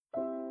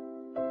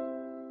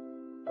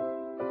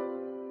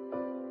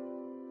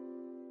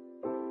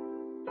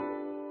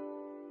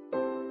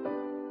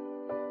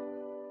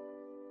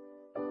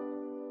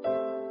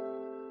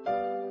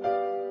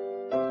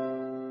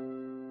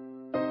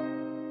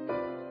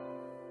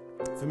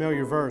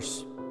Familiar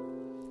verse,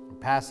 a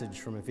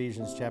passage from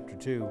Ephesians chapter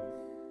 2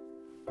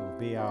 will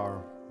be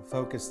our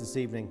focus this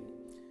evening.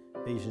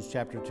 Ephesians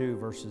chapter 2,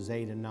 verses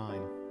 8 and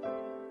 9.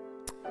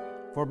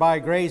 For by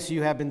grace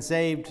you have been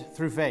saved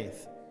through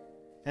faith,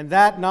 and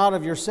that not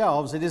of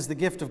yourselves, it is the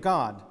gift of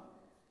God,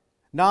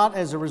 not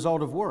as a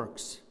result of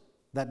works,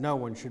 that no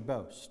one should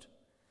boast.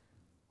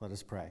 Let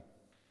us pray.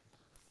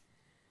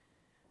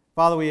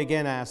 Father, we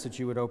again ask that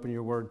you would open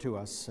your word to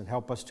us and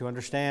help us to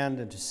understand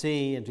and to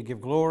see and to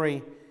give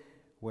glory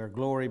where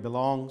glory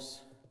belongs,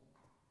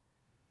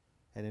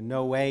 and in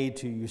no way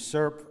to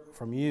usurp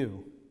from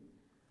you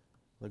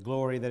the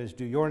glory that is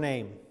due your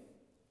name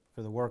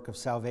for the work of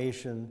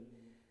salvation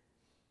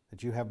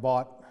that you have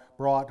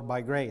brought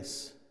by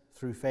grace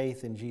through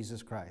faith in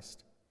Jesus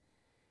Christ.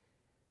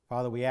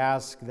 Father, we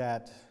ask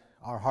that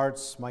our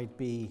hearts might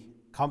be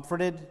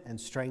comforted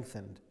and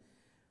strengthened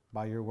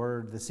by your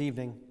word this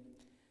evening,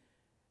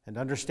 and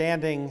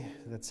understanding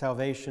that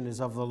salvation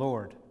is of the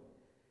Lord,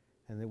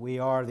 and that we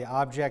are the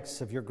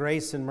objects of your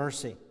grace and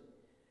mercy.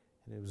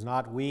 And it was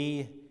not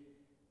we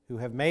who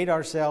have made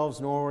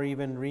ourselves, nor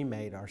even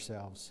remade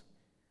ourselves,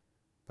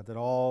 but that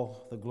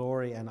all the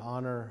glory and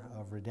honor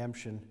of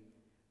redemption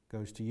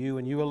goes to you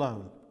and you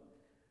alone,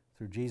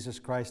 through Jesus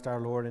Christ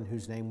our Lord, in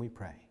whose name we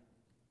pray.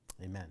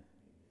 Amen.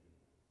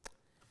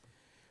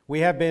 We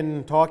have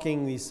been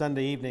talking these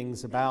Sunday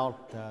evenings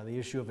about the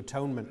issue of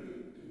atonement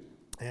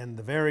and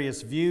the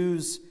various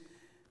views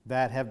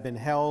that have been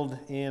held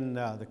in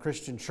the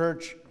Christian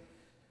church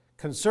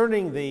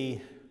concerning the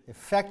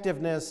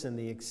effectiveness and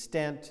the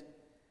extent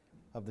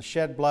of the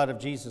shed blood of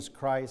Jesus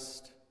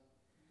Christ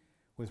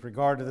with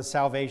regard to the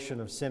salvation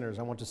of sinners.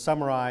 I want to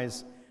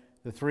summarize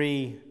the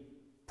three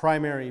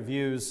primary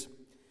views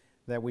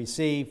that we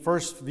see.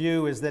 First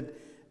view is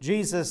that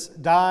Jesus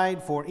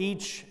died for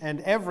each and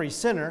every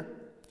sinner,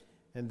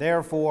 and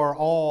therefore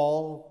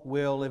all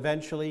will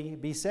eventually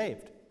be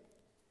saved.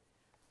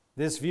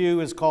 This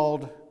view is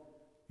called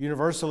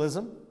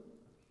universalism.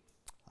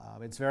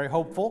 It's very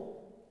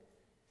hopeful,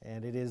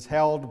 and it is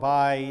held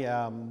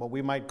by what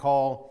we might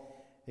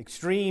call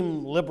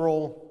extreme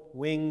liberal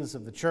wings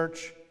of the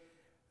church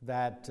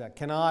that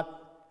cannot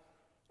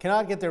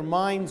get their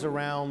minds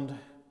around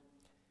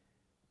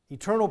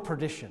eternal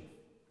perdition.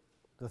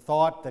 The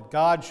thought that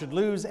God should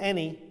lose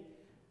any,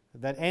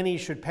 that any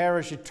should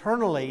perish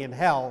eternally in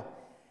hell,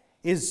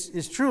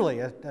 is truly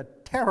a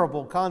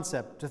terrible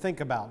concept to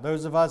think about.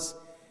 Those of us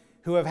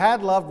who have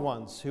had loved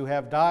ones who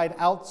have died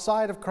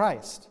outside of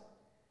Christ,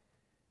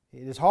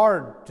 it is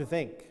hard to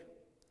think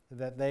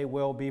that they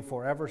will be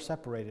forever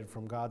separated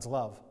from God's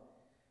love.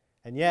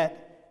 And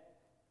yet,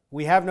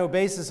 we have no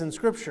basis in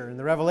Scripture, in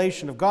the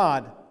revelation of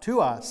God to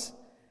us,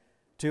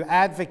 to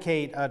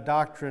advocate a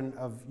doctrine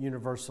of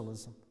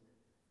universalism,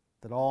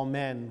 that all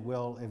men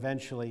will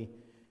eventually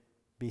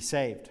be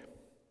saved.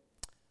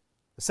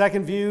 The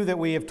second view that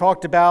we have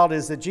talked about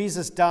is that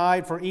Jesus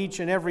died for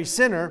each and every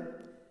sinner,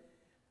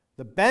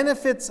 the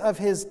benefits of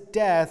his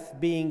death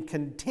being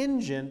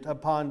contingent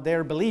upon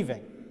their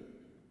believing.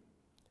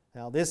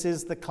 Now, this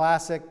is the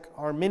classic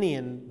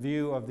Arminian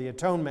view of the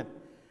atonement,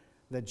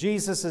 that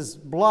Jesus'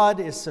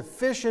 blood is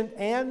sufficient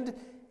and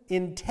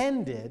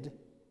intended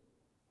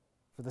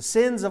for the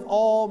sins of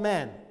all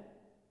men.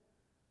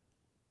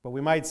 But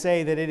we might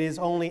say that it is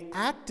only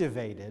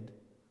activated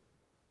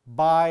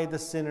by the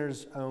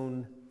sinner's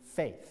own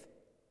faith.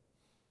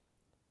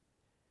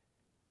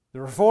 The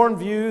Reformed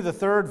view, the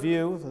third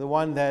view, the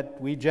one that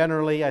we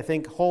generally, I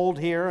think, hold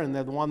here, and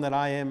the one that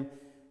I am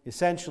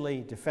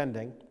essentially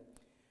defending,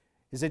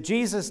 is that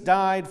Jesus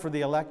died for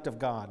the elect of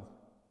God,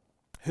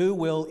 who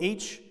will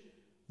each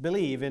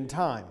believe in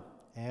time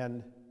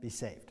and be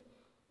saved.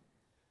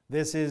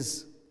 This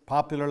is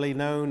popularly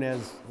known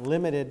as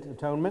limited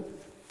atonement.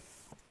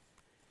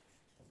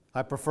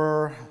 I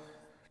prefer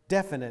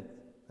definite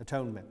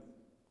atonement.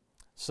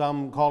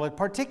 Some call it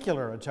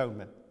particular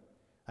atonement.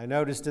 I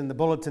noticed in the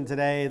bulletin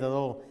today the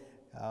little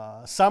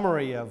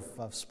summary of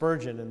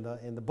Spurgeon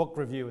in the book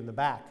review in the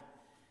back,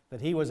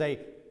 that he was a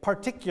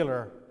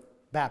particular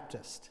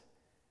Baptist,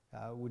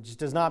 which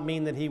does not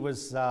mean that he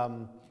was,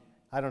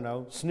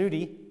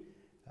 snooty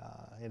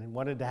and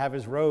wanted to have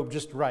his robe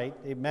just right.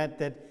 It meant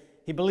that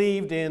he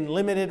believed in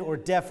limited or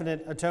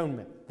definite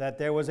atonement, that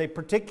there was a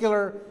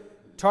particular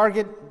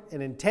target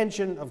and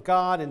intention of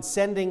God in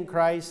sending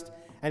Christ,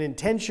 an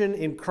intention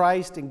in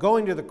Christ in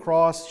going to the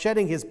cross,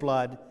 shedding his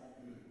blood,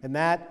 and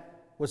that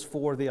was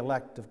for the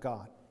elect of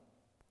God.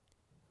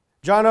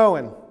 John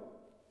Owen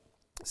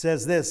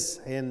says this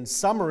in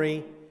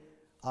summary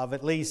of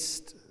at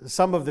least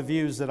some of the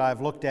views that I've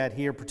looked at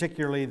here,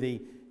 particularly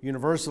the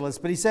Universalists,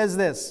 but he says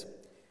this: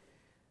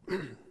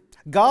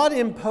 God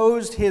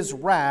imposed his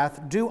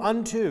wrath due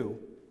unto,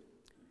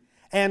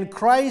 and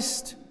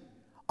Christ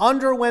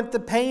underwent the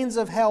pains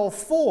of hell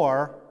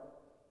for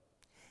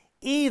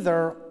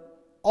either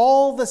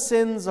all the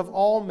sins of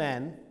all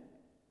men,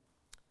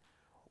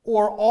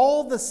 or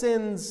all the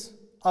sins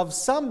of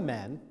some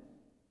men,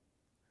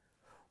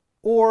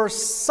 or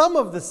some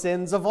of the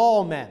sins of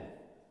all men.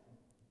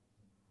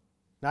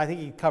 Now, I think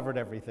he covered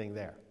everything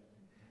there.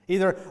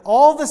 Either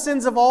all the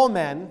sins of all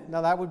men,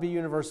 now that would be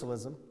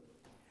universalism,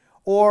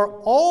 or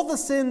all the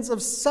sins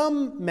of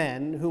some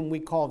men whom we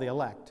call the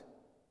elect,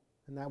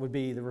 and that would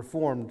be the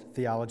Reformed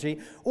theology,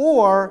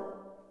 or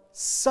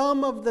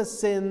some of the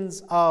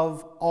sins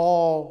of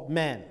all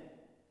men.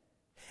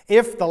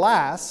 If the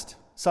last,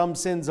 some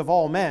sins of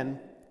all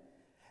men,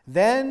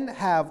 then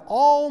have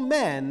all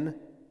men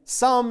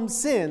some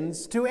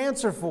sins to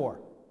answer for,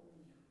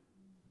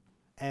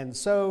 and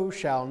so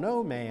shall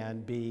no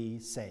man be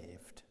saved.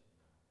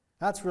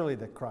 That's really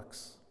the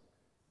crux.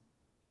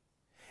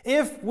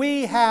 If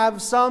we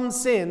have some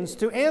sins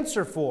to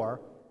answer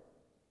for,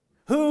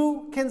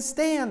 who can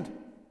stand?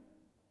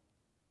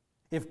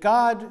 If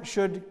God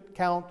should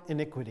count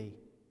iniquity,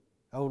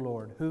 O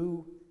Lord,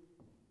 who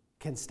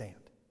can stand?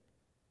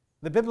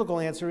 The biblical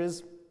answer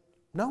is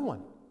no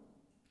one.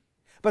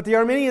 But the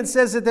Arminian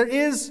says that there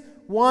is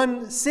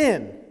one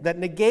sin that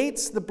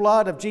negates the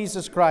blood of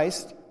Jesus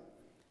Christ,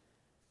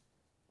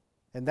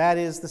 and that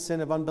is the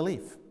sin of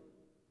unbelief.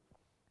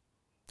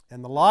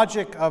 And the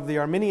logic of the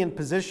Arminian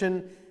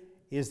position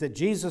is that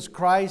Jesus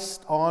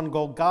Christ on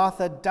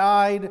Golgotha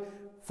died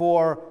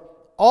for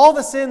all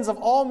the sins of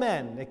all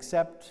men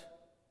except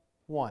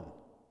one: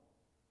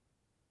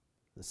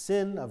 the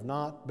sin of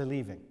not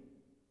believing.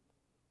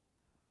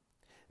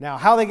 Now,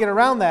 how they get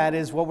around that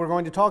is what we're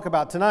going to talk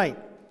about tonight.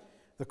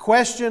 The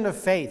question of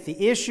faith,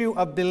 the issue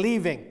of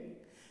believing.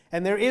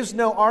 And there is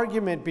no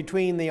argument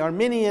between the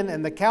Arminian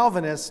and the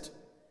Calvinist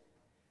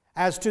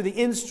as to the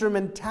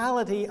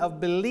instrumentality of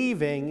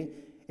believing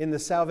in the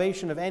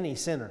salvation of any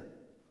sinner.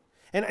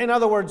 In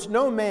other words,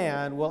 no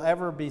man will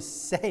ever be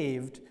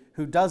saved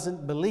who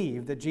doesn't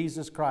believe that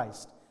Jesus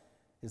Christ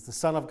is the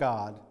Son of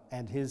God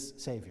and his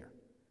Savior.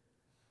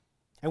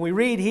 And we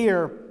read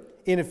here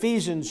in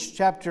Ephesians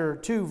chapter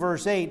 2,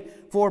 verse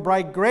 8, "For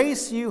by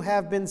grace you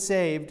have been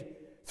saved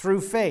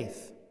through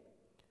faith."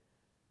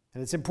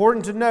 And it's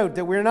important to note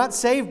that we're not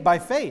saved by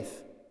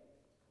faith.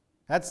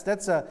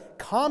 That's a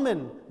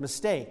common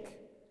mistake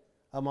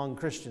among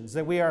Christians,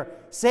 that we are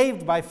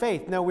saved by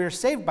faith. No, we're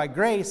saved by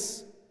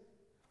grace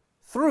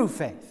through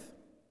faith.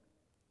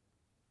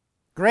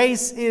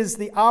 Grace is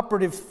the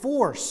operative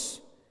force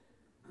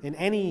in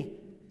any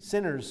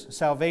sinner's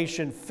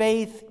salvation.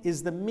 Faith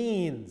is the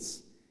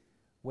means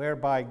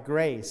whereby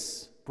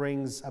grace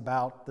brings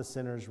about the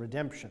sinner's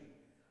redemption.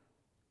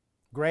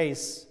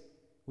 Grace,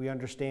 we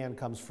understand,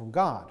 comes from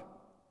God.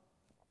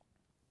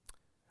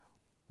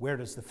 Where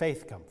does the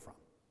faith come from?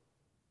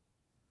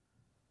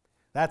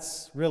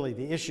 That's really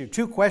the issue.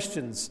 Two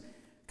questions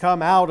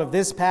come out of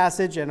this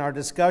passage and our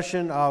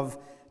discussion of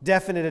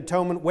definite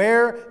atonement.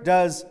 Where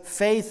does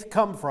faith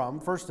come from,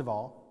 first of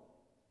all?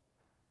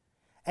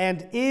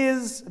 And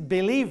is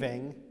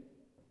believing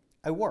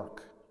a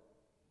work?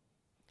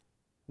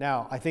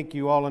 Now, I think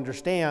you all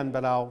understand,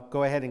 but I'll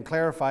go ahead and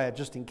clarify it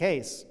just in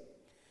case.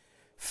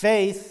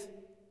 Faith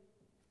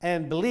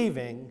and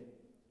believing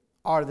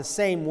are the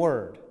same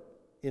word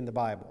in the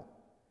Bible.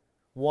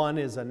 One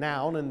is a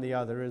noun and the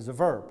other is a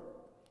verb.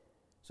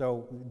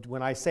 So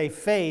when I say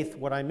faith,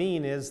 what I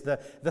mean is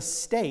the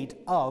state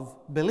of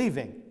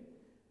believing.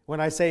 When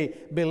I say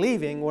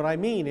believing, what I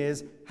mean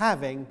is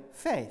having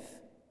faith.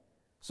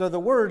 So the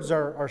words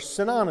are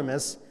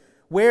synonymous.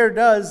 Where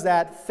does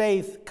that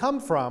faith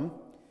come from?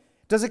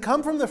 Does it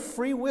come from the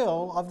free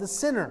will of the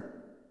sinner?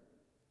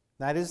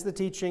 That is the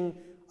teaching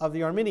of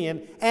the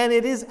Arminian, and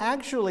it is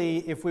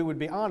actually, if we would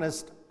be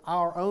honest,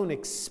 our own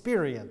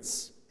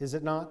experience, is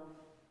it not?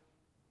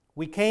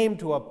 We came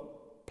to a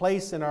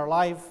place in our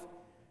life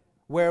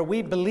where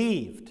we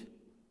believed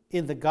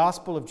in the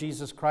gospel of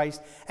Jesus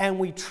Christ, and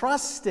we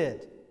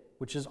trusted,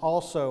 which is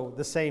also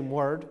the same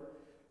word,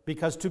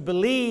 because to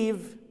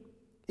believe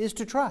is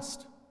to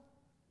trust.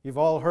 You've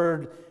all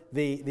heard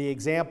the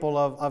example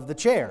of the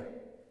chair.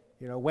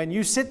 You know, when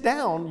you sit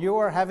down, you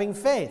are having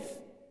faith.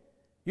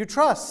 You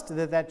trust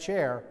that that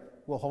chair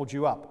will hold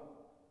you up.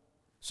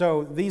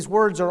 So these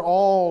words are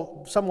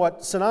all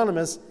somewhat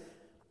synonymous.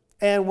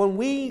 And when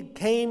we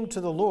came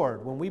to the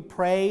Lord, when we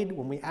prayed,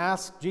 when we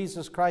asked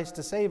Jesus Christ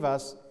to save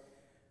us,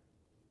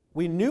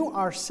 we knew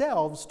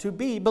ourselves to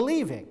be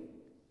believing.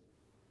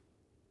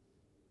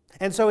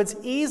 And so it's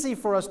easy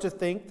for us to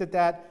think that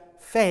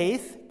that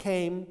faith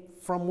came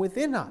from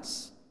within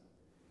us.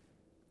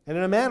 And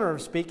in a manner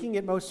of speaking,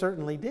 it most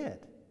certainly did.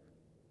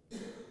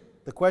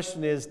 The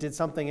question is, did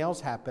something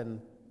else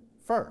happen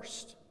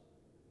first?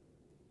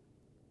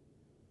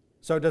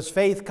 So does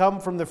faith come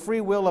from the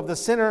free will of the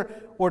sinner,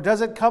 or does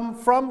it come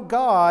from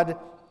God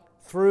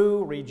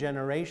through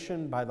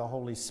regeneration by the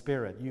Holy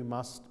Spirit? You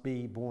must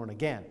be born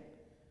again.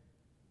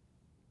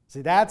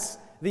 See, that's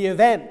the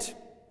event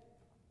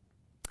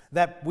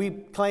that we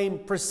claim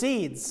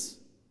precedes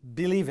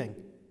believing.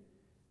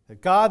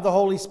 That God, the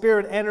Holy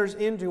Spirit, enters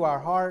into our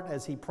heart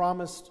as He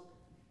promised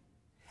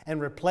and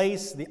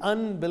replace the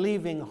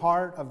unbelieving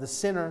heart of the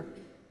sinner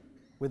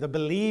with a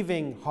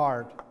believing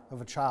heart of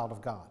a child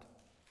of God.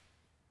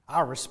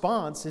 Our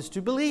response is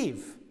to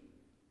believe.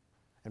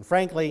 And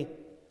frankly,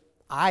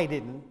 I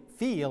didn't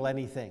feel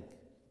anything.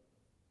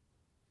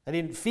 I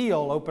didn't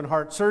feel open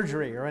heart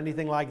surgery or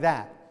anything like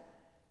that.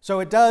 So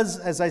it does,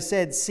 as I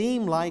said,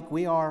 seem like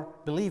we are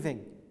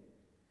believing.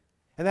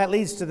 And that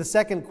leads to the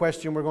second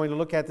question we're going to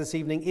look at this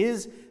evening.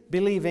 Is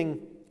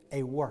believing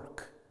a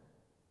work?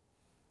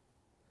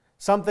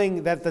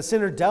 Something that the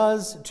sinner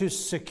does to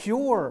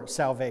secure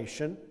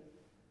salvation?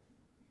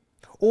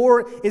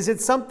 Or is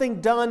it something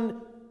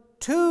done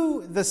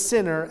to the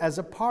sinner as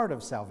a part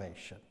of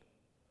salvation?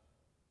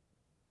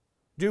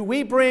 Do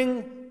we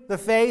bring the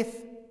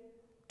faith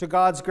to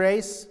God's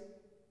grace?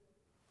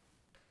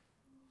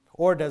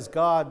 Or does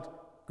God's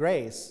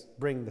grace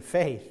bring the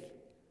faith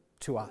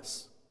to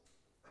us?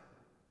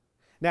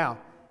 Now,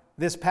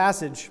 this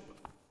passage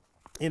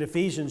in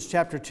Ephesians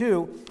chapter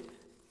 2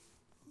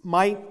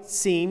 might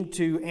seem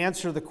to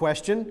answer the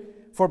question,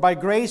 for by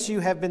grace you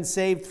have been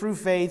saved through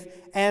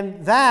faith,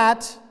 and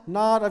that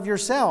not of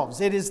yourselves.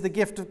 It is the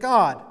gift of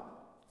God.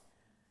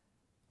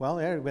 Well,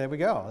 there we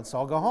go. Let's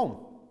all go home.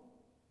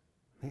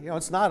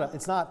 It's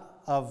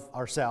not of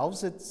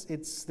ourselves.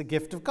 It's the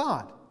gift of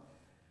God.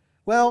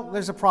 Well,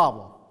 there's a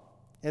problem,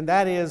 and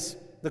that is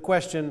the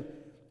question,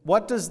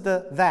 what does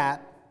the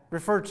that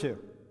refer to?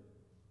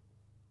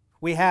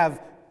 We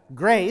have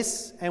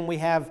grace, and we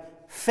have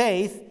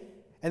faith,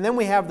 and then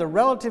we have the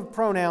relative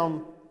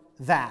pronoun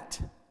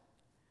that.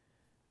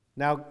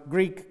 Now,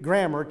 Greek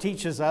grammar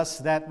teaches us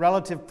that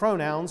relative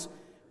pronouns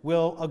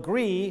will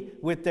agree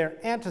with their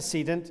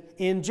antecedent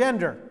in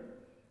gender.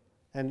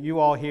 And you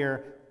all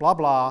hear blah,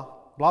 blah,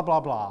 blah, blah,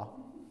 blah.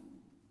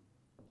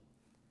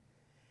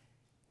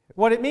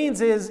 What it means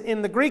is,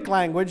 in the Greek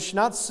language,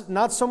 not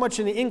so much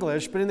in the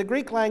English, but in the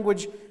Greek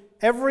language,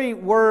 every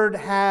word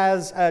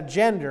has a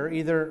gender,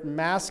 either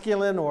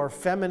masculine or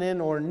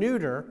feminine or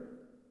neuter.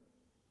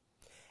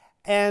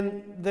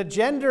 And the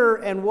gender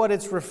and what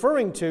it's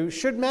referring to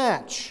should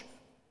match.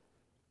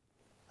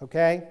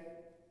 Okay?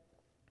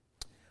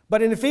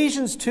 But in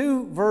Ephesians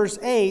 2, verse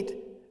 8,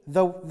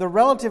 the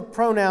relative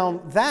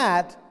pronoun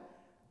that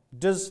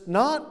does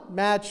not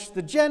match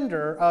the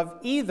gender of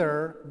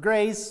either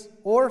grace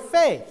or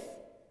faith,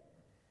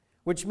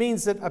 which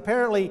means that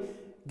apparently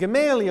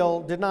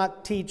Gamaliel did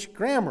not teach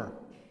grammar.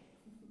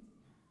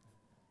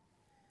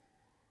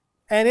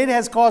 And it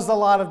has caused a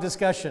lot of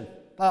discussion.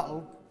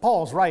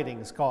 Paul's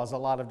writings cause a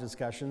lot of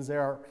discussions.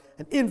 There are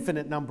an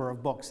infinite number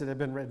of books that have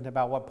been written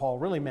about what Paul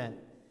really meant.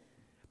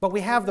 But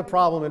we have the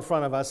problem in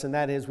front of us, and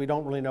that is we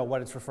don't really know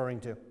what it's referring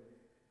to.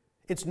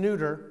 It's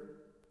neuter,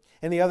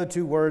 and the other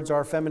two words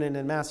are feminine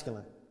and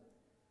masculine.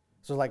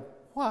 So it's like,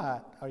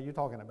 what are you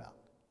talking about?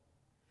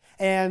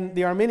 And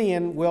the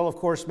Arminian will, of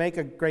course, make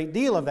a great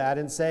deal of that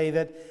and say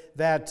that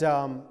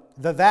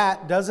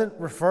that doesn't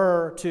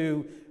refer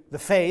to the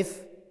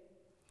faith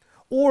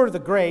or the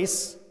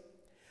grace,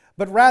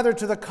 but rather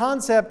to the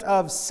concept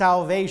of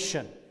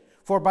salvation.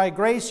 For by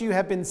grace you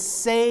have been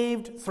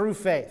saved through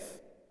faith.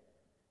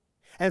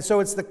 And so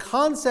it's the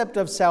concept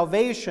of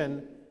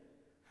salvation,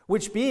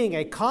 which being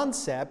a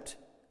concept,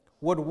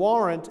 would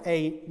warrant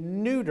a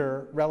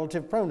neuter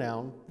relative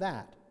pronoun,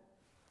 that.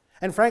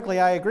 And frankly,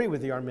 I agree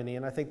with the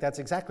Arminian. I think that's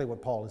exactly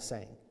what Paul is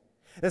saying.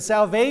 That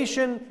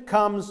salvation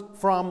comes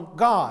from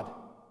God,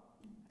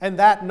 and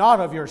that not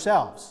of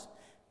yourselves.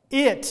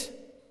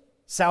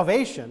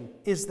 Salvation,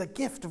 is the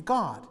gift of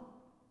God.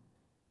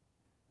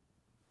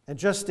 And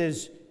just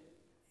as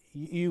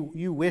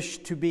you wish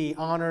to be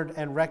honored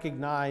and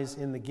recognized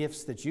in the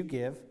gifts that you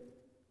give,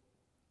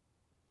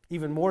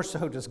 even more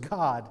so does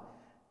God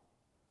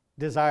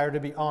desire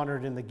to be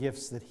honored in the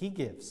gifts that He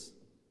gives,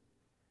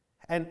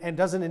 and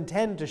doesn't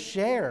intend to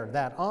share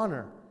that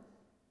honor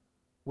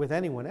with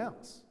anyone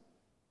else.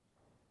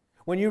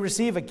 When you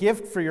receive a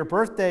gift for your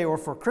birthday or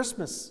for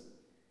Christmas,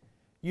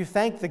 you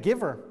thank the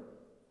giver.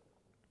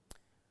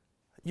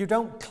 You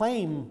don't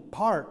claim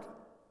part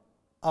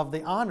of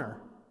the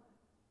honor.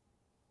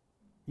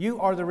 You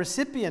are the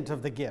recipient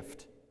of the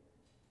gift.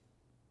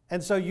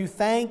 And so you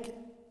thank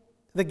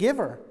the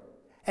giver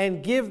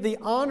and give the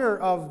honor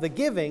of the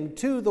giving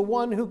to the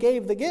one who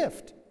gave the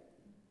gift.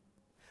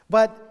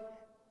 But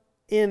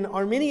in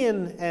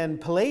Arminian and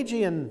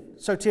Pelagian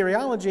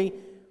soteriology,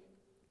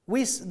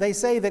 they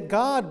say that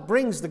God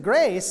brings the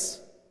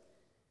grace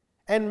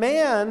and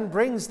man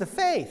brings the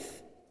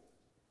faith.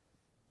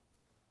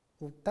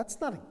 Well,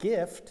 that's not a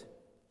gift.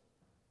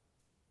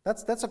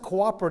 That's a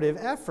cooperative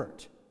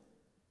effort.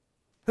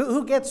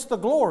 Who gets the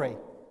glory?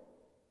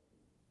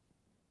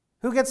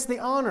 Who gets the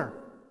honor?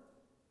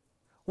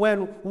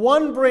 When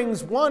one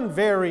brings one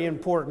very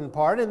important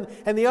part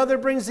and the other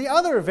brings the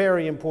other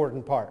very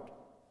important part.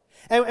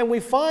 And we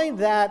find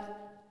that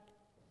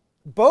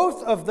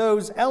both of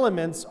those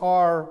elements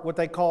are what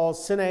they call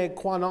sine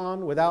qua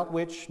non, without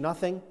which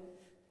nothing.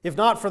 If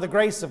not for the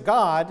grace of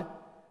God,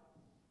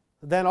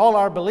 then all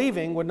our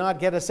believing would not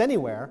get us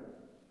anywhere.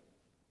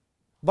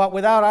 But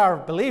without our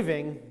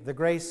believing, the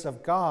grace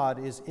of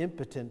God is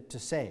impotent to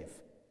save.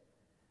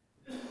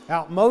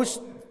 Now,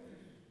 most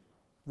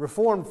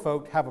Reformed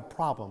folk have a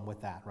problem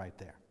with that right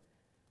there.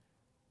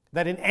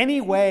 That in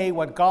any way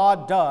what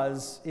God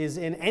does is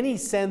in any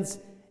sense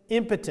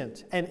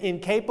impotent and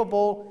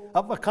incapable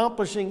of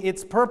accomplishing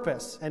its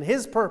purpose. And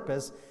his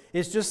purpose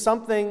is just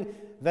something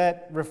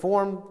that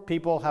Reformed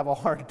people have a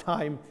hard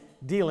time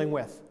dealing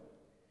with.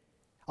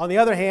 On the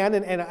other hand,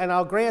 and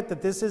I'll grant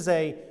that this is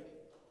in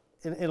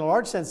a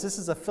large sense, this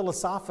is a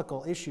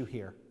philosophical issue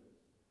here.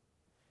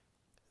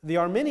 The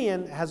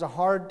Arminian has a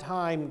hard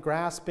time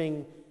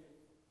grasping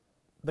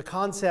the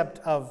concept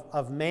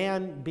of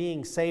man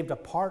being saved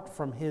apart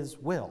from his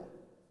will.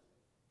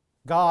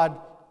 God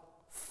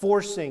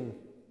forcing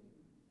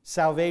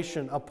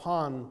salvation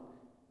upon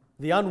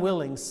the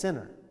unwilling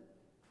sinner.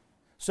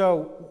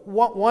 So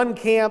one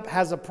camp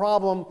has a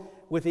problem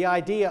with the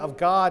idea of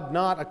God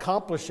not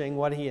accomplishing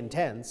what he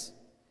intends.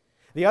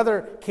 The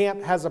other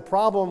camp has a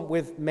problem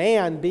with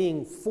man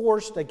being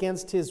forced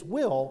against his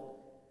will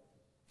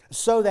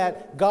so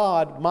that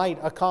God might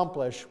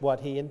accomplish what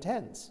he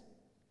intends.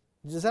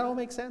 Does that all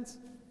make sense?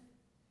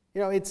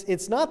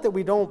 It's not that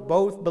we don't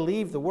both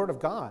believe the Word of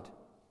God,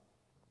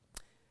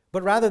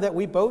 but rather that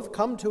we both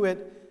come to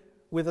it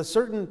with a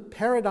certain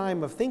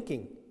paradigm of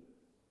thinking.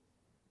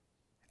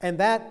 And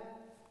that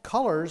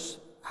colors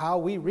how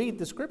we read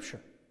the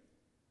Scripture.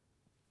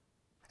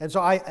 And so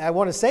I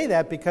want to say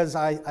that because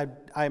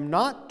I'm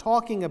not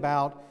talking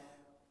about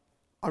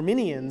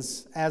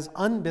Arminians as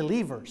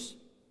unbelievers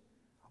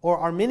or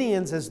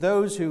Arminians as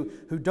those who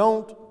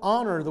don't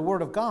honor the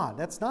Word of God.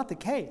 That's not the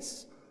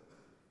case.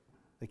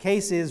 The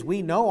case is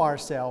we know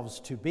ourselves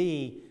to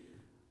be,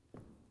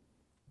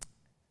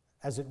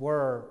 as it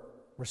were,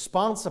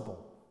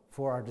 responsible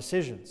for our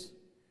decisions.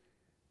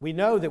 We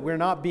know that we're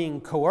not being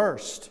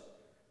coerced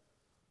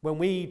when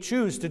we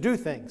choose to do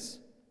things.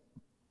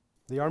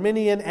 The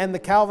Arminian and the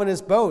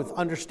Calvinist both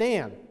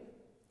understand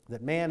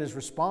that man is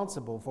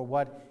responsible for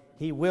what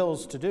he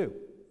wills to do.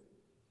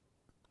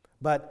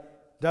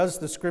 But does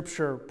the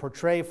Scripture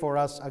portray for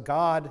us a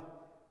God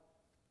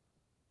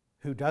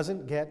who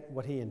doesn't get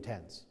what he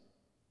intends?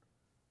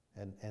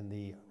 And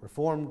the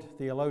Reformed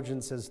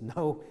theologian says,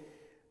 no,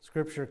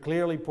 Scripture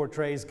clearly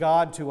portrays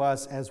God to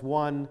us as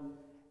one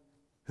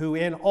who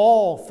in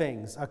all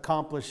things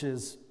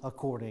accomplishes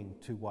according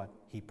to what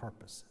he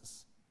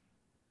purposes.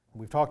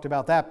 We've talked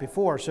about that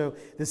before. So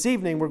this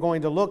evening we're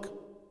going to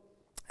look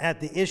at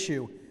the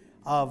issue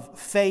of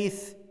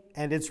faith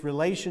and its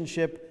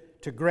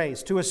relationship to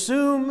grace. To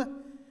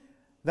assume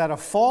that a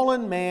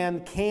fallen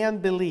man can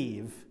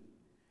believe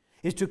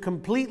is to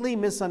completely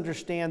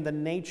misunderstand the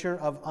nature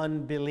of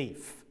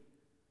unbelief.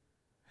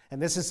 And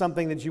this is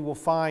something that you will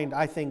find,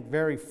 I think,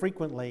 very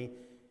frequently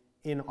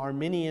in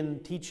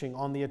Arminian teaching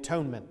on the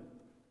atonement.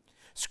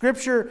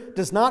 Scripture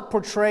does not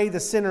portray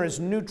the sinner as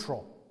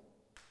neutral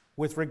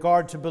with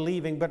regard to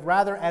believing, but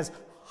rather as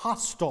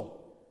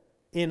hostile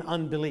in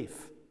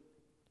unbelief.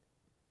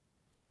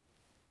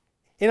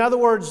 In other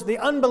words, the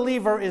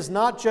unbeliever is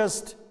not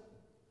just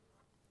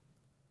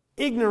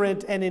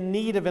ignorant and in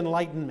need of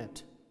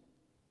enlightenment.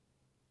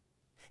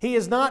 He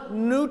is not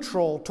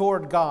neutral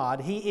toward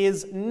God. He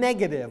is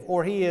negative,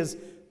 or he is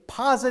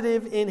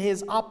positive in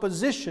his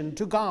opposition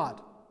to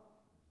God.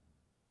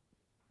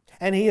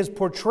 And he is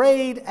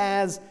portrayed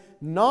as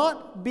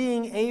not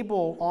being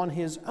able on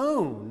his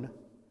own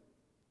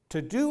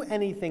to do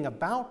anything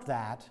about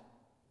that,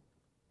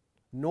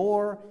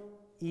 nor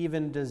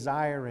even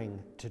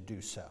desiring to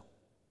do so.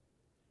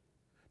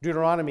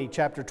 Deuteronomy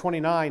chapter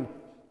 29,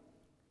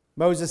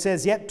 Moses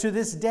says, "Yet to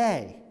this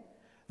day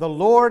the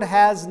Lord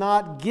has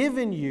not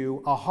given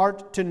you a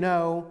heart to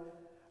know,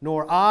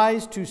 nor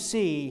eyes to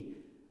see,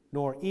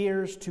 nor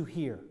ears to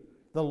hear."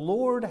 The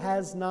Lord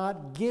has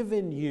not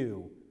given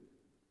you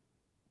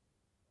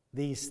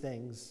these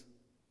things.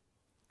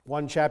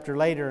 One chapter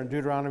later, in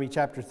Deuteronomy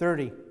chapter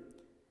 30,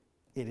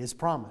 it is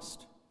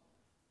promised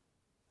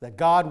that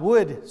God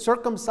would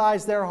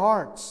circumcise their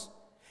hearts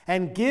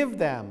and give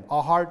them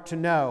a heart to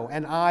know,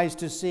 and eyes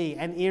to see,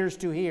 and ears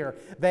to hear.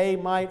 They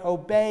might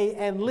obey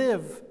and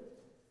live.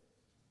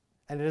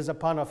 And it is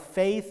upon a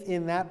faith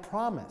in that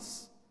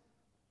promise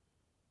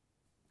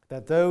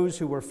that those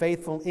who were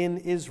faithful in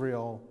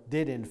Israel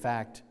did, in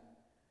fact,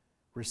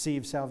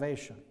 receive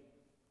salvation.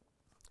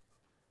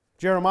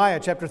 Jeremiah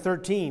chapter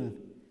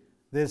 13,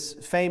 this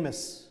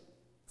famous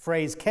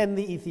phrase, "Can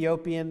the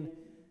Ethiopian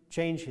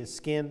change his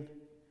skin,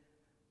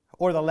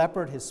 or the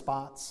leopard his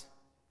spots?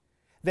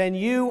 Then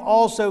you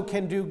also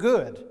can do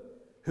good,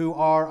 who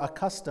are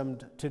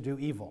accustomed to do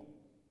evil."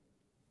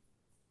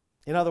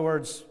 In other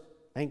words,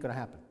 ain't going to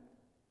happen.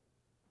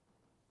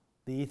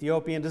 The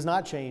Ethiopian does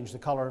not change the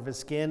color of his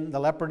skin. The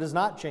leopard does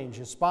not change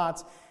his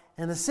spots.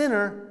 And the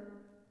sinner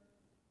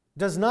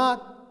does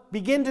not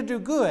begin to do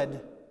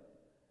good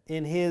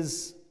in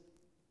his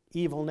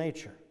evil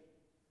nature.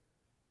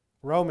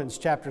 Romans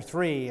chapter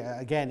 3,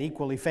 again,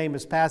 equally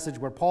famous passage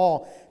where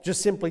Paul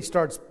just simply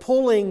starts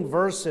pulling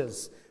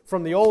verses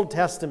from the Old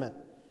Testament,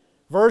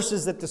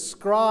 verses that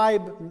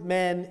describe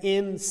men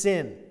in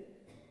sin,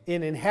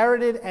 in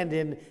inherited and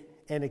in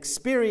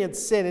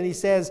experienced sin. And he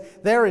says,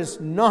 "There is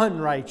none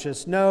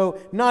righteous, no,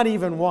 not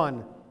even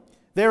one.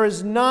 There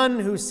is none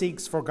who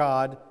seeks for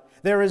God.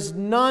 There is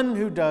none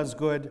who does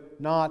good,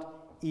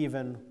 not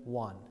even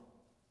one."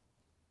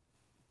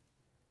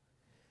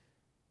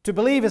 To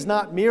believe is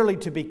not merely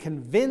to be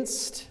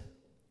convinced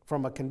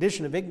from a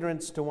condition of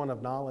ignorance to one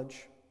of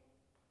knowledge.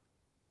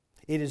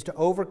 It is to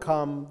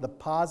overcome the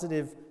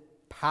positive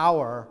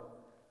power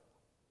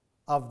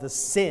of the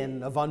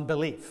sin of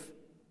unbelief.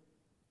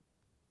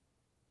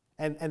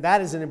 And that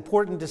is an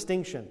important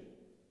distinction.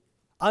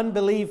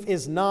 Unbelief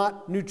is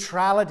not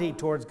neutrality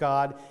towards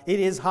God. It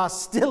is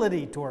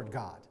hostility toward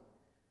God.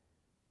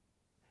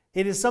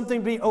 It is something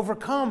to be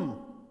overcome.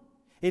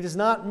 It is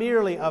not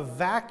merely a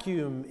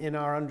vacuum in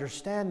our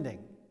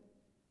understanding.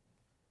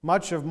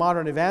 Much of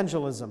modern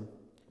evangelism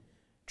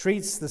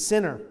treats the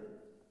sinner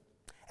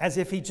as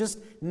if he just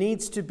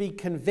needs to be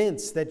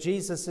convinced that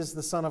Jesus is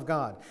the Son of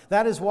God.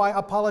 That is why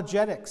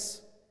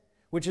apologetics,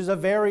 which is a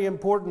very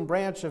important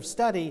branch of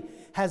study,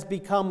 has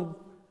become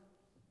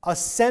a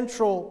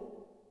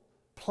central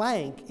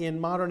plank in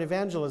modern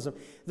evangelism.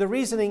 The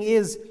reasoning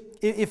is,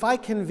 if I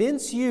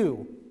convince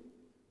you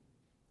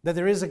that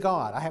there is a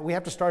God, we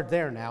have to start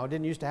there now. It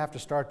didn't used to have to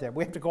start there.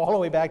 We have to go all the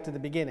way back to the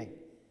beginning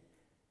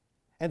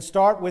and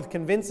start with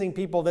convincing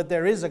people that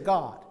there is a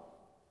God.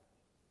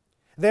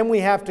 Then we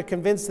have to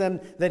convince them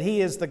that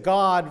He is the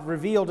God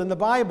revealed in the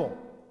Bible.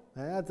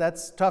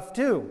 That's tough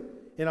too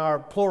in our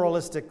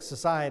pluralistic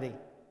society.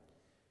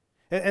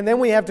 And then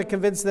we have to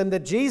convince them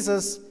that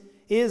Jesus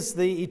is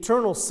the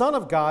eternal Son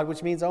of God,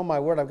 which means, oh my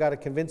word, I've got to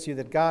convince you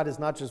that God is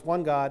not just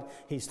one God,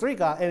 He's three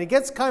gods. And it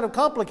gets kind of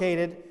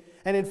complicated.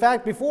 And in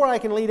fact, before I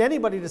can lead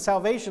anybody to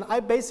salvation, I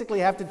basically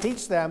have to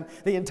teach them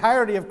the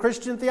entirety of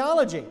Christian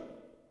theology,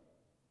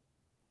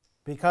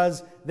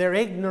 because they're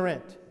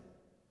ignorant.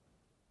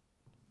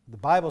 The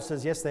Bible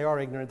says, yes, they are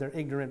ignorant. They're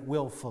ignorant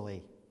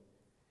willfully.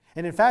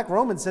 And in fact,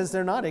 Romans says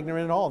they're not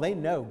ignorant at all. They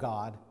know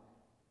God,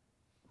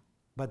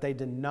 but they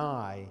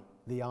deny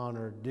the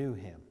honor due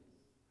Him.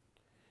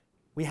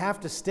 We have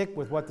to stick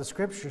with what the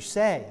Scriptures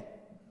say,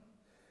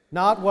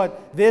 not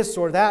what this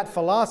or that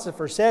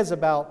philosopher says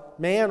about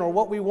man or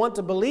what we want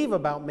to believe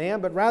about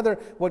man, but rather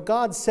what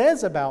God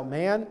says about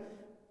man,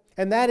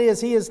 and that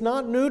is He is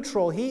not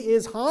neutral, He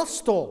is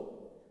hostile,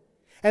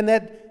 and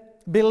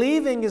that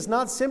believing is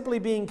not simply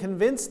being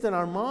convinced in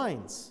our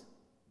minds.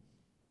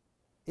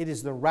 It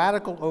is the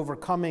radical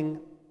overcoming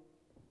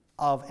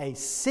of a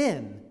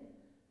sin,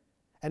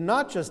 and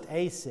not just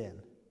a sin,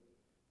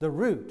 the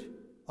root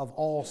of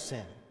all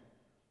sin.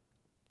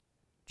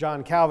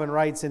 John Calvin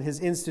writes in his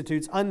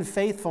Institutes,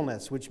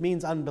 unfaithfulness, which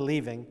means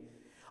unbelieving.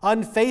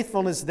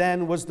 Unfaithfulness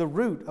then was the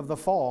root of the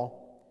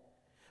fall.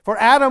 For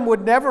Adam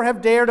would never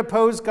have dared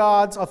oppose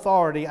God's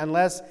authority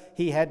unless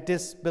he had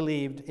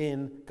disbelieved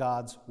in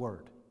God's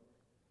word.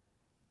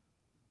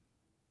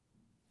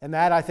 And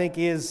that, I think,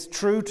 is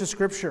true to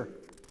Scripture,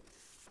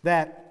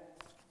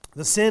 that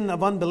the sin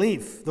of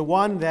unbelief, the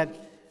one that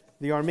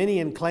the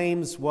Arminian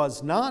claims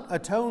was not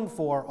atoned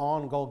for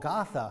on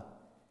Golgotha,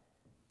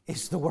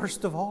 is the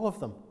worst of all of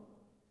them.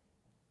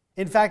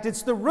 In fact,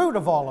 it's the root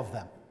of all of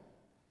them.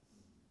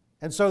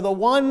 And so the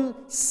one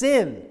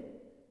sin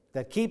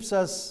that keeps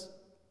us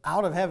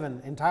out of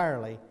heaven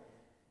entirely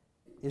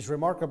is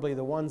remarkably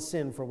the one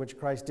sin for which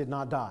Christ did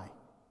not die.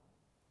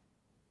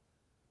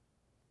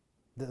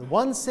 The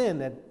one sin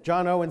that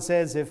John Owen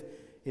says,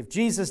 if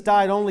Jesus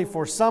died only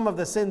for some of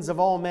the sins of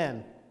all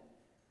men,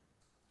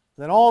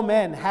 then all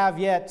men have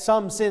yet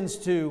some sins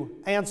to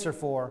answer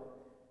for,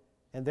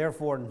 and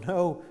therefore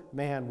no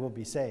man will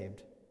be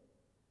saved.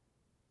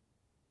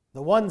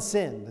 The one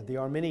sin that the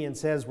Arminian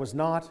says was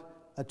not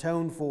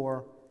atoned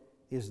for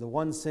is the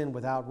one sin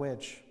without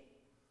which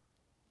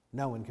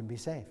no one can be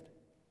saved.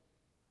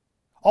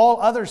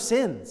 All other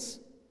sins,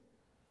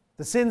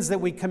 the sins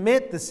that we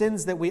commit, the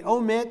sins that we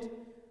omit,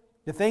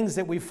 the things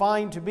that we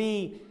find to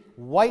be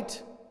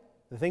white,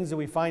 the things that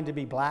we find to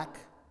be black,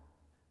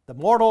 the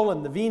mortal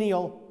and the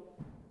venial,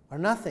 are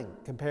nothing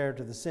compared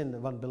to the sin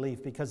of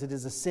unbelief, because it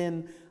is a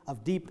sin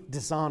of deep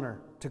dishonor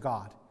to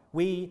God.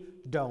 We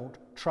don't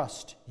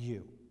trust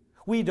you.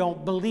 We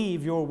don't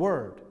believe your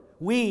word.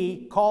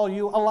 We call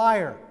you a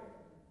liar.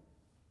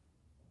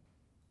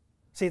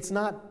 See, it's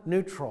not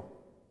neutral.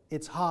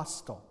 It's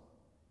hostile.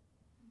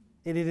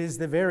 And it is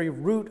the very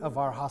root of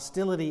our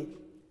hostility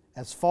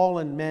as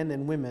fallen men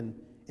and women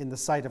in the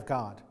sight of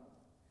God.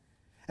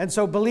 And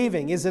so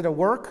believing, is it a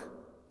work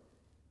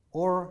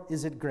or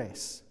is it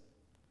grace?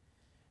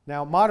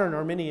 Now, modern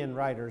Arminian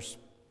writers,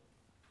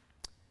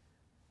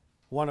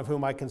 one of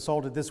whom I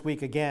consulted this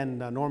week again,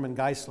 Norman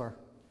Geisler,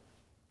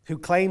 who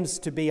claims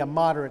to be a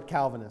moderate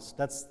Calvinist.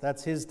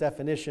 That's his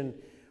definition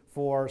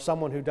for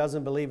someone who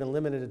doesn't believe in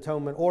limited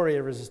atonement or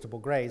irresistible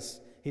grace.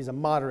 He's a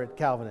moderate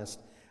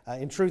Calvinist.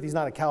 In truth, he's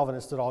not a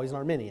Calvinist at all. He's an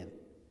Arminian.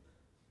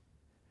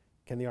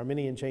 Can the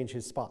Arminian change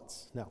his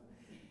spots? No.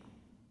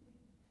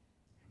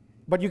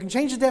 But you can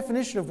change the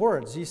definition of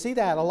words. You see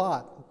that a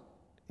lot.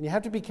 And you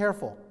have to be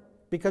careful.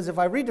 Because if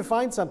I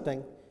redefine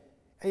something,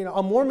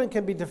 a Mormon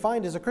can be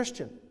defined as a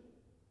Christian.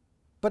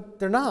 But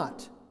they're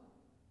not.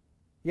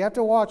 You have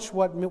to watch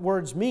what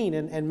words mean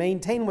and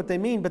maintain what they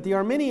mean. But the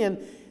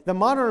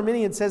modern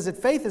Arminian says that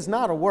faith is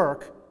not a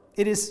work.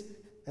 It is,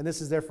 and this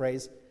is their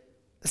phrase,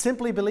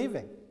 simply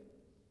believing.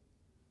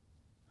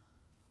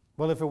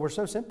 Well, if it were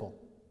so simple,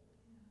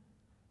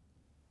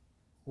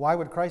 why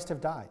would Christ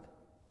have died?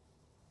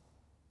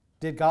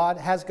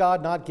 Has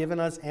God not given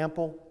us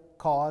ample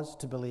cause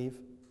to believe?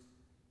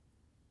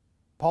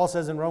 Paul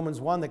says in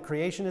Romans 1 that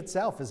creation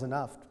itself is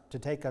enough to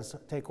take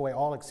away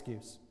all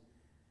excuse.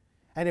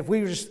 And if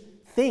we just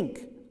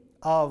think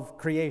of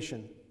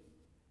creation,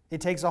 it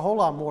takes a whole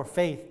lot more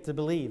faith to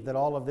believe that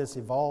all of this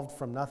evolved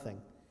from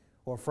nothing,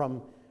 or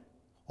from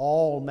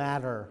all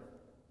matter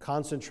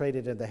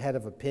concentrated at the head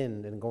of a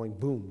pin and going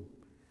boom.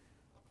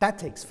 That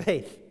takes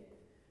faith.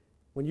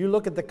 When you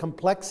look at the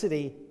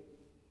complexity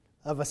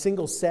of a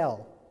single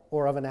cell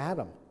or of an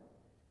atom,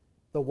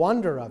 the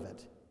wonder of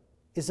it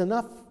is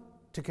enough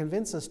to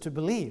convince us to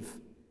believe.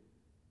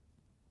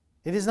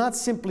 It is not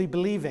simply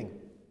believing.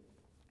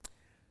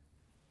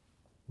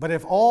 But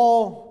if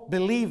all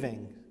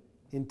believing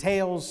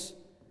entails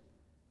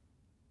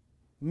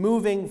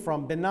moving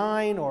from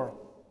benign or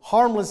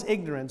harmless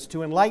ignorance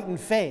to enlightened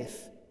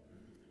faith,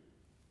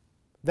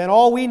 then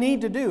all we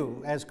need to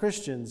do as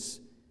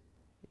Christians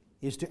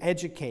is to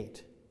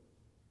educate.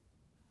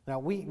 Now,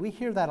 we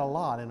hear that a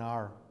lot in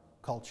our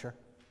culture.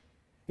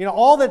 You know,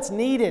 all that's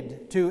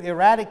needed to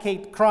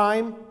eradicate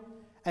crime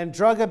and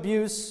drug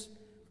abuse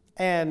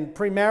and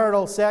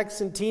premarital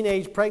sex and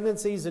teenage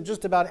pregnancies and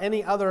just about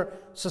any other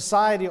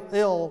societal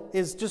ill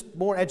is just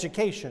more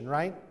education,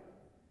 right?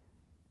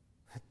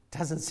 It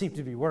doesn't seem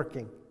to be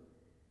working.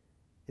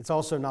 It's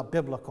also not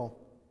biblical.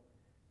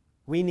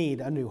 We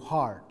need a new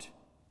heart.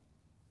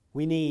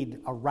 We need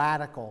a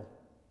radical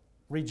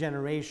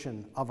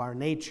regeneration of our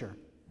nature.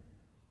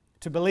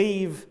 To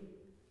believe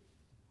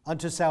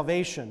unto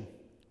salvation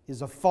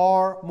is a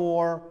far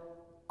more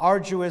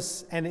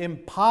arduous and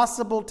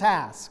impossible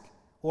task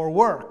or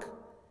work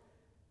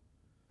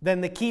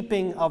than the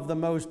keeping of the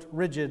most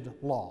rigid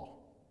law.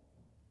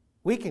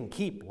 We can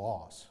keep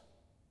laws.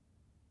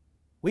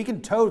 We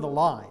can toe the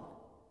line.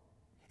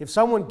 If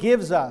someone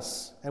gives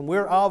us, and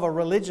we're of a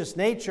religious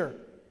nature,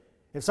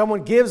 if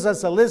someone gives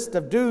us a list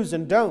of do's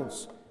and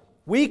don'ts,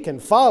 we can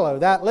follow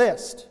that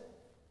list.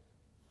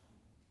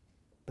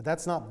 But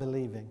that's not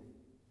believing.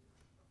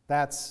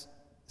 That's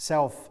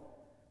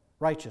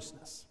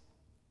self-righteousness.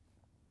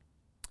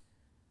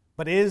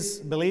 But is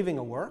believing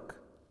a work?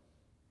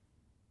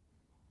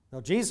 Now,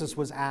 Jesus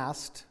was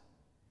asked,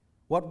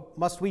 what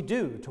must we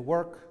do to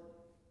work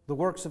the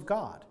works of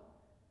God?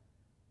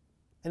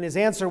 And his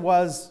answer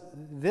was,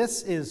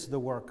 this is the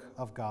work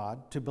of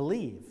God, to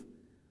believe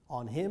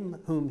on him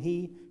whom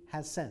he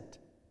has sent.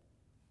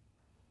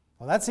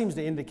 Well, that seems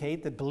to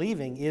indicate that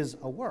believing is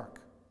a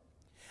work.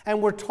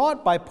 And we're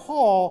taught by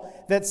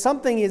Paul that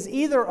something is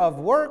either of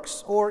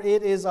works or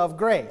it is of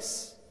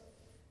grace.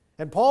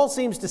 And Paul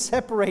seems to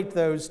separate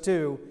those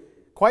two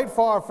quite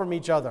far from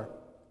each other.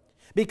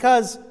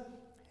 Because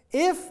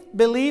if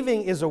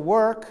believing is a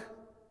work,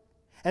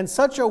 and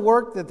such a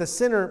work that the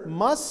sinner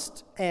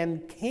must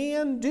and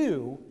can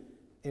do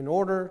in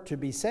order to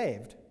be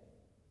saved,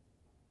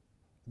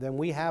 then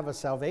we have a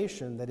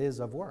salvation that is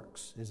of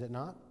works, is it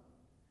not?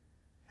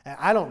 And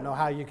I don't know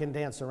how you can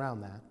dance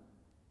around that.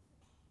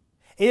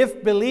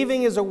 If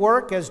believing is a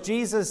work, as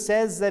Jesus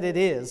says that it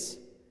is,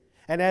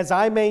 and as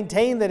I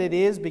maintain that it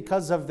is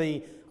because of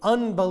the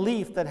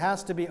unbelief that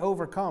has to be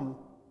overcome,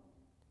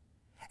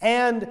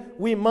 and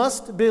we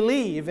must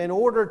believe in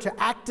order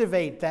to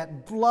activate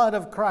that blood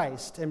of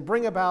Christ and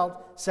bring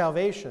about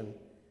salvation,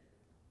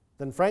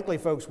 then frankly,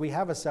 folks, we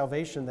have a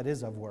salvation that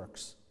is of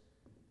works.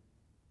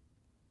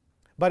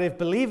 But if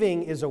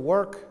believing is a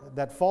work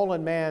that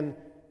fallen man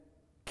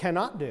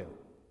cannot do,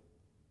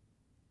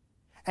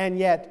 and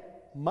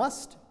yet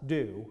must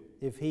do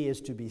if he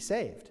is to be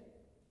saved,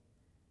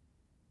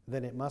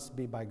 then it must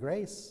be by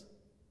grace,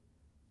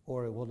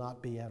 or it will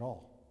not be at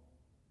all.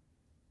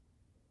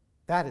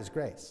 That is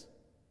grace.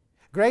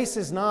 Grace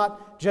is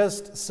not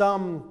just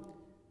some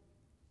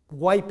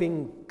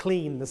wiping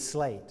clean the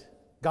slate,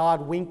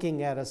 God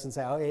winking at us and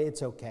saying, oh,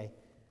 it's okay,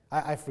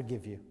 I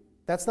forgive you.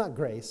 That's not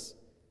grace.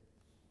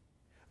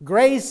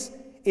 Grace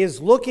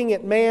is looking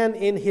at man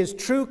in his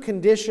true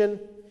condition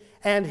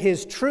and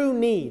his true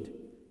need.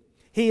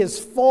 He is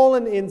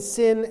fallen in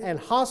sin and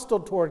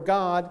hostile toward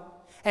God,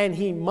 and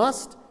he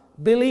must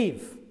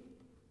believe,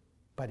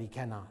 but he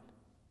cannot.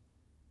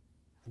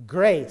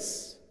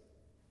 Grace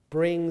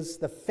brings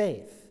the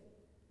faith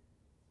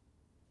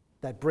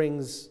that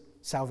brings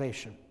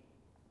salvation.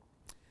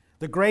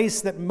 The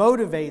grace that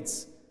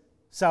motivates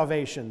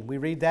salvation. We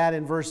read that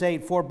in verse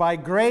 8. For by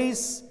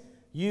grace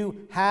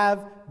you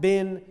have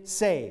been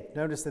saved.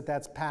 Notice that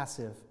that's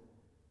passive.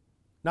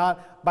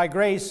 Not by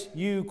grace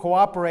you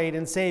cooperate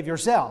and save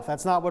yourself.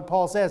 That's not what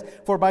Paul says.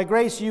 For by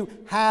grace you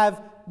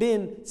have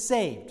been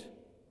saved.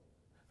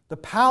 The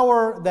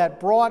power that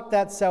brought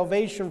that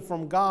salvation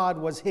from God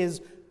was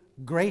his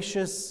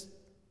gracious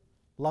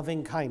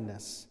loving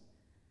kindness.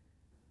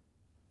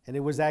 And it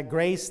was that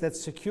grace that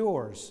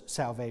secures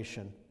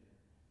salvation.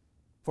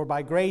 For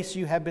by grace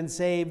you have been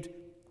saved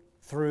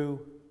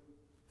through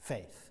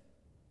faith.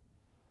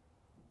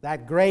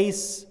 That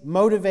grace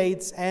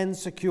motivates and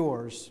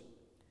secures.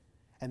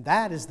 And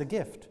that is the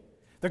gift.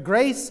 The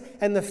grace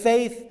and the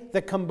faith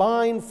that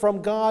combine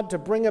from God to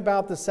bring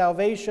about the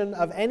salvation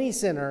of any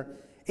sinner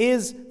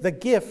is the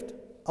gift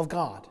of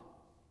God.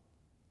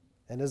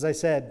 And as I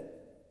said,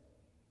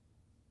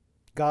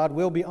 God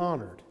will be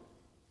honored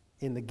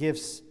in the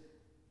gifts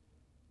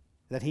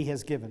that He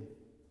has given.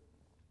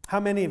 How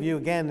many of you,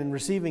 again, in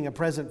receiving a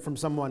present from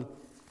someone,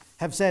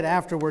 have said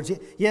afterwards,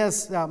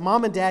 yes,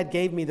 Mom and Dad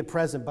gave me the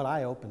present, but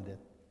I opened it?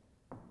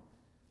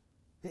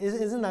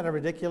 Isn't that a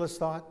ridiculous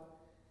thought?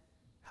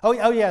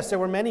 Oh, yes, there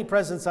were many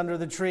presents under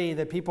the tree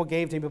that people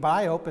gave to me, but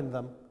I opened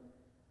them.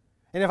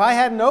 And if I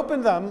hadn't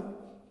opened them,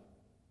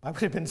 I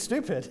would have been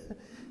stupid.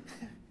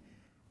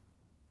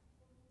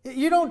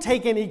 You don't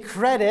take any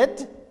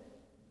credit.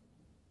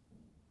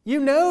 You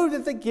know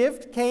that the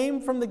gift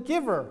came from the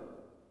giver.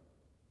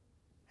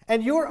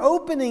 And your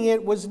opening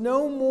it was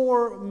no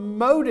more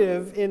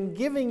motive in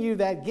giving you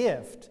that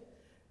gift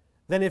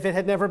than if it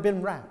had never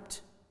been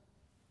wrapped.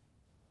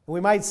 We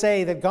might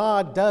say that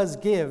God does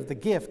give the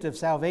gift of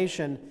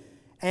salvation,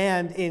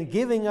 and in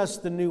giving us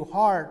the new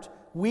heart,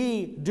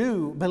 we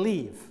do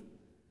believe.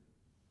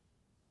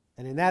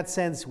 And in that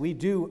sense, we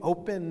do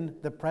open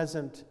the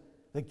present,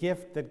 the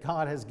gift that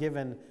God has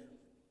given,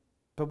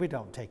 but we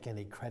don't take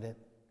any credit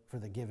for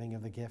the giving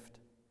of the gift.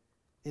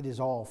 It is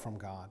all from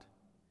God.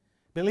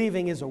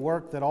 Believing is a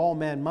work that all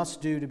men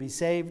must do to be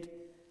saved,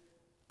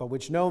 but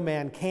which no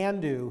man can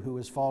do who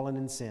has fallen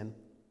in sin.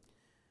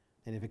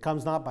 And if it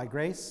comes not by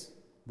grace,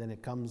 then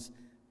it comes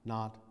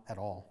not at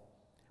all.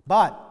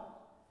 But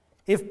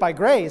if by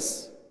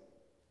grace,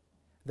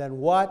 then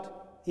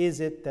what is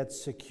it that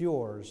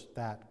secures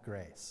that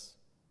grace?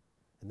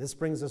 And this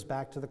brings us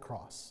back to the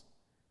cross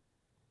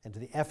and to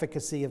the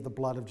efficacy of the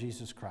blood of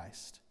Jesus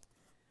Christ.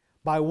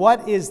 By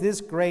what is this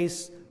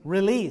grace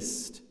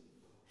released,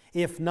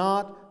 if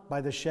not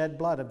by the shed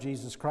blood of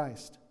Jesus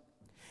Christ?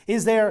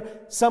 Is there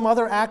some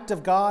other act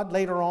of God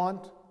later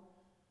on?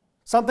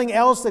 Something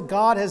else that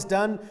God has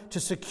done to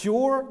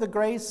secure the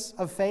grace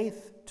of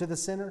faith to the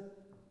sinner?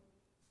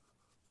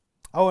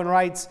 Owen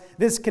writes,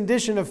 this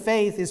condition of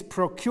faith is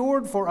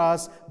procured for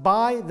us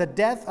by the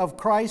death of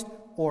Christ,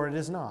 or it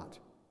is not.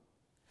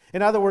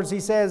 In other words, he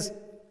says,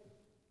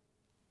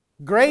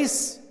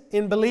 grace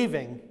in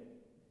believing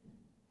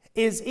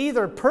is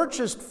either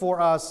purchased for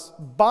us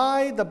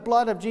by the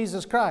blood of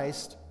Jesus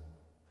Christ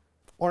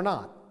or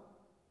not.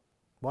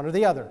 One or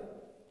the other.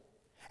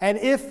 And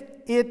if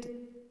it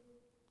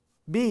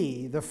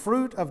be the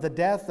fruit of the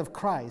death of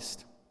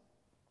Christ,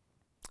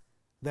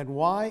 then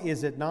why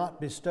is it not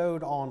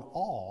bestowed on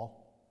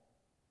all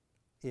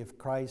if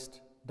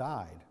Christ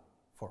died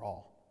for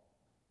all?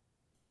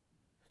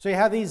 So you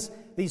have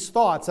these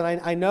thoughts,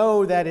 and I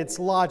know that it's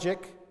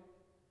logic,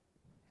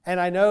 and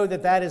I know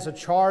that that is a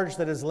charge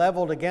that is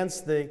leveled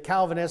against the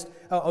Calvinist.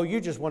 Oh, you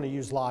just want to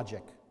use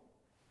logic.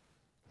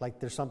 Like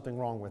there's something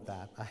wrong with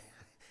that.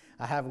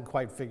 I haven't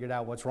quite figured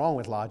out what's wrong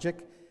with logic,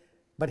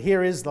 but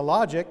here is the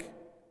logic.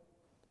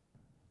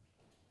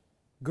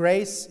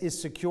 Grace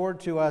is secured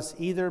to us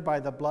either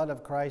by the blood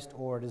of Christ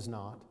or it is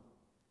not.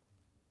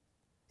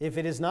 If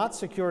it is not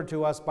secured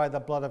to us by the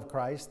blood of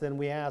Christ, then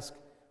we ask,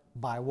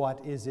 by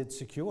what is it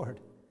secured?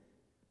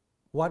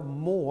 What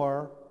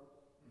more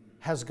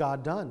has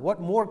God done?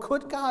 What more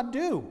could God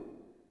do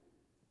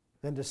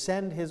than to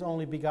send His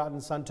only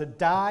begotten Son to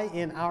die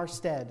in our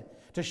stead,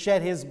 to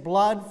shed His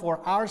blood for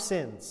our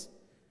sins,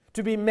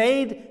 to be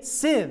made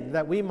sin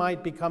that we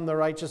might become the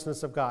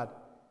righteousness of God?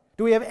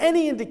 Do we have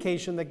any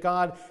indication that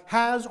God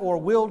has or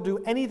will do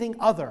anything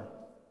other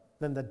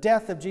than the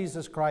death of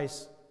Jesus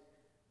Christ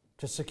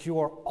to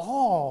secure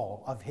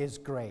all of His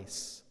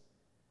grace,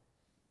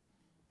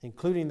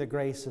 including the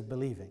grace of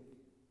believing?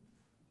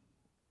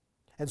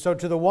 And so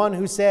to the one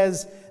who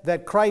says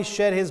that Christ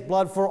shed His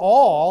blood for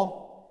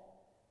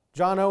all,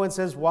 John Owen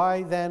says,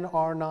 why then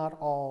are not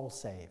all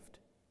saved?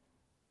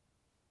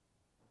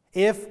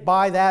 If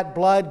by that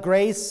blood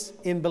grace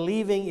in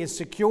believing is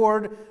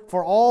secured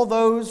for all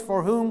those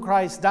for whom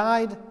Christ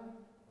died,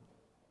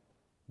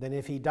 then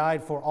if He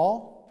died for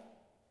all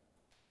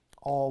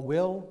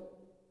will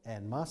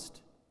and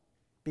must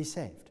be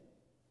saved.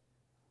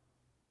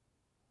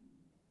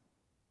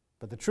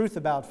 But the truth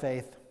about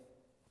faith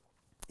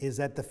is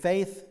that the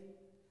faith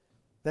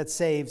that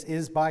saves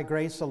is by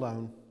grace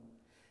alone,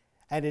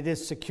 and it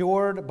is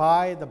secured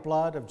by the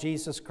blood of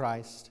Jesus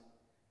Christ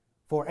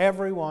for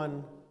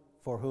everyone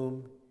for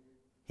whom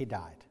He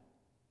died.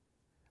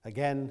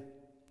 Again,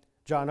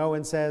 John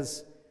Owen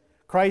says,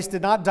 Christ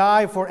did not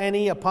die for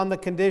any upon the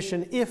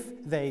condition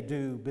if they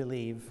do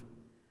believe,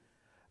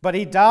 but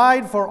He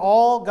died for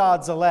all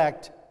God's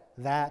elect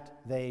that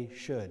they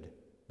should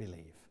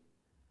believe.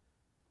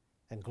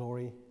 And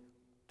glory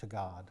to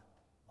God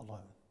alone.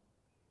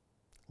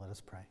 Let us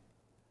pray.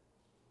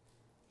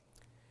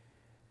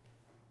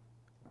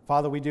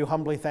 Father, we do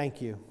humbly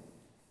thank You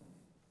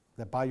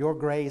that by Your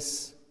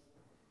grace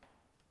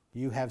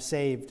You have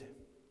saved,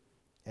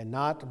 and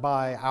not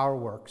by our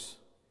works.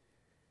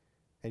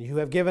 And You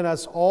have given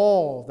us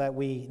all that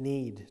we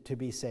need to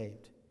be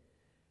saved.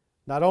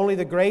 Not only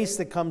the grace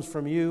that comes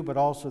from You, but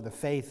also the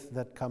faith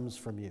that comes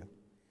from You.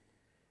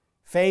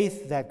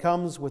 faith that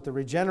comes with the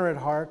regenerate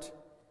heart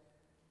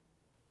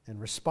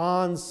and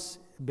responds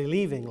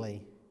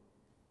believingly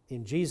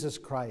in Jesus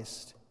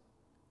Christ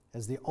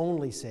as the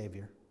only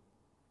Savior,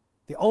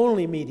 the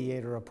only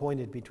mediator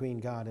appointed between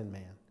God and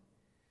man.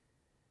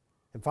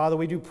 And Father,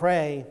 we do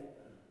pray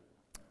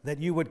that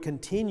you would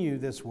continue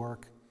this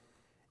work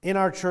in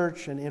our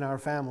church and in our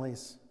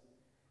families,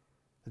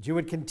 that you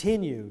would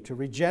continue to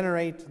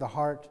regenerate the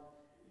heart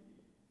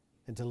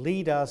and to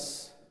lead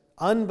us,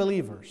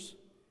 unbelievers,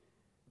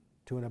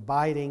 to an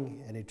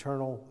abiding and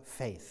eternal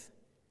faith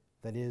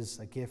that is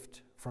a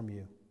gift from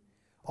you.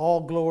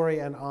 All glory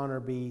and honor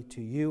be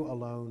to you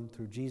alone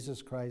through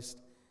Jesus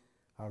Christ,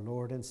 our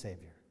Lord and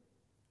Savior.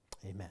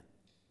 Amen.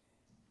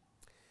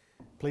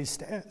 Please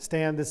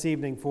stand this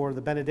evening for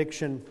the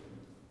benediction.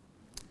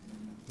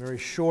 Very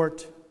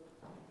short,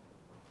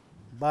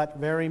 but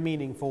very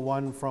meaningful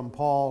one from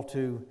Paul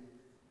to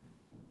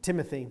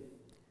Timothy.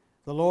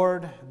 The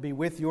Lord be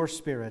with your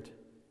spirit.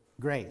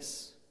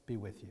 Grace be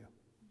with you.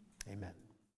 Amen.